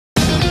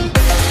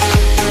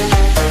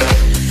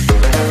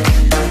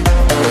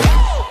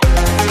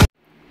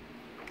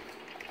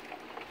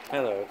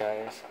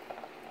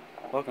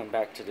Welcome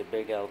back to the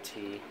Big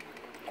LT.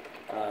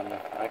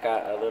 I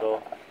got a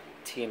little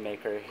tea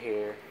maker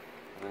here.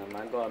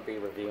 I'm going to be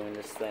reviewing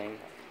this thing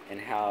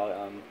and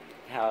how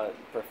it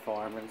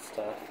performs and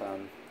stuff.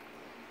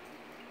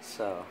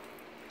 So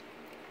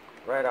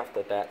right off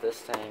the bat, this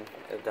thing,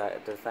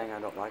 the thing I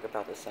don't like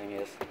about this thing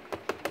is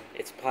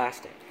it's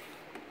plastic.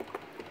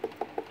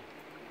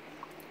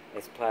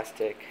 It's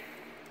plastic.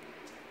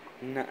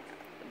 No,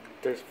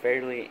 there's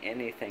barely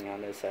anything on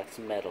this that's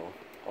metal,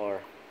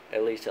 or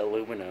at least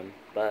aluminum,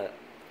 but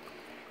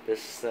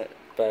that's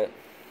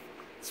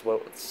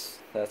what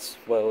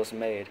it was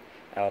made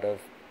out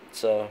of.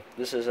 So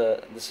this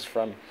is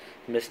from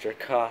Mr.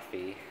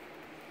 Coffee.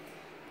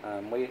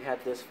 We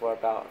had this for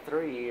about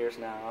 3 years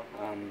now.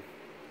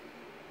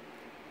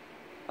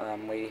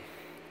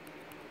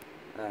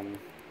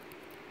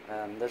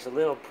 There's a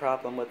little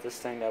problem with this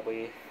thing that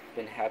we've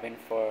been having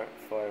for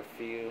a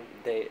few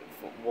days.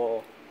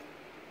 Well,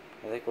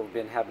 I think we've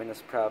been having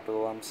this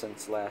problem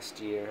since last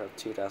year of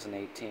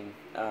 2018.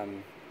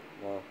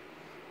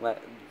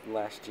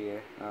 Last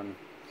year.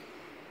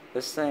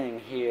 This thing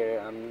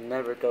here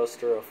never goes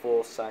through a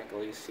full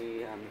cycle. You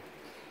see,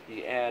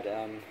 you add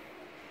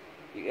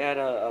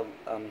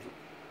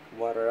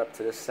water up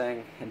to this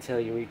thing until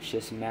you reach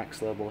this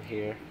max level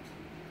here,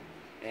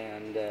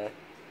 and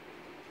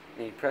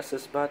you press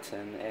this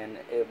button, and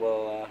it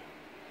will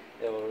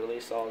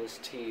release all this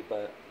tea,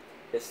 but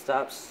it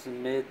stops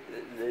in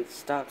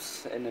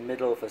the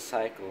middle of a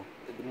cycle.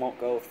 It won't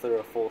go through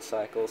a full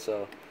cycle,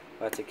 so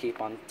I have to keep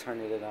on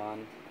turning it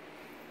on,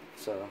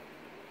 so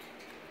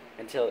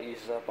until it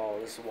uses up all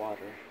this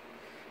water.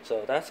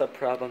 So that's a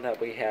problem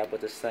that we have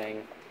with this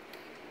thing.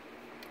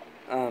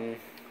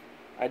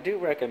 I do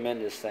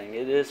recommend this thing.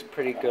 It is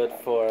pretty good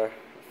for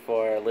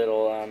a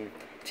little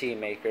tea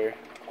maker.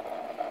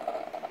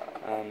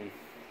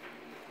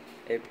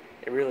 It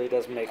really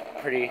does make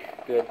pretty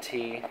good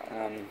tea.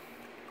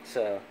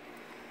 So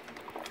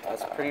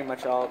that's pretty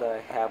much all that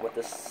I have with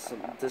this.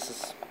 This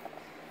is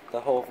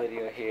the whole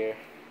video here.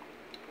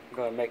 I'm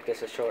going to make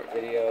this a short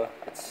video.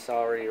 It's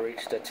already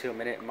reached a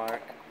 2-minute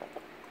mark.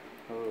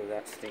 Ooh,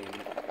 that's steam.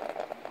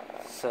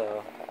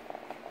 So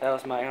that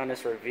was my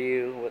honest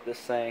review with this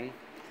thing.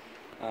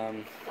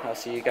 I'll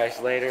see you guys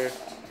later,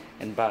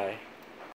 and bye.